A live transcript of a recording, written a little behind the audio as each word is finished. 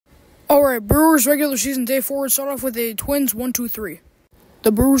Alright, Brewers regular season day 4 would start off with a Twins 1-2-3.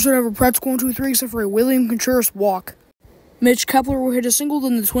 The Brewers would have a practical 1-2-3 except for a William Contreras walk. Mitch Kepler will hit a single,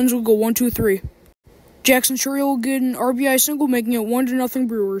 then the Twins will go 1-2-3. Jackson Chourio will get an RBI single, making it 1-0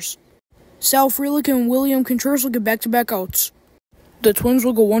 Brewers. Sal Frelick and William Contreras will get back-to-back outs. The Twins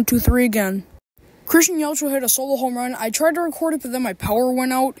will go 1-2-3 again. Christian Yelich will hit a solo home run. I tried to record it, but then my power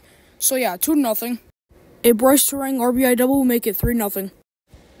went out. So yeah, 2-0. A Bryce Terang RBI double will make it 3-0.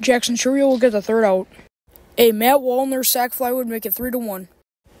 Jackson Chourio will get the third out. A Matt Wallner sac fly would make it 3-1.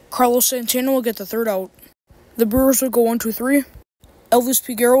 Carlos Santana will get the third out. The Brewers would go 1-2-3. Elvis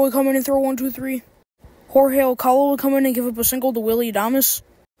Peguero would come in and throw 1-2-3. Jorge Alcala would come in and give up a single to Willie Adames.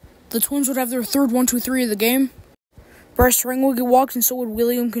 The Twins would have their third 1-2-3 of the game. Bryce Terang would get walked, and so would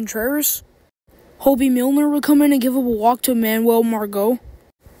William Contreras. Hobie Milner would come in and give up a walk to Manuel Margot.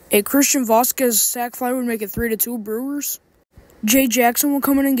 A Christian Vasquez sac fly would make it 3-2 Brewers. Jay Jackson will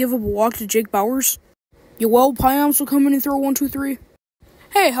come in and give up a walk to Jake Bauers. Yoel Payamps will come in and throw 1-2-3.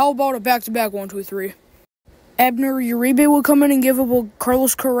 Hey, how about a back-to-back 1-2-3? Abner Uribe will come in and give up a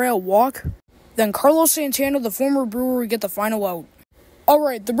Carlos Correa walk. Then Carlos Santana, the former Brewer, would get the final out.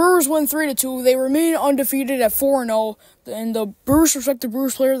 Alright, the Brewers win 3-2. They remain undefeated at 4-0. And the Brewers respect the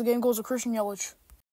Brewers player of the game goes to Christian Yelich.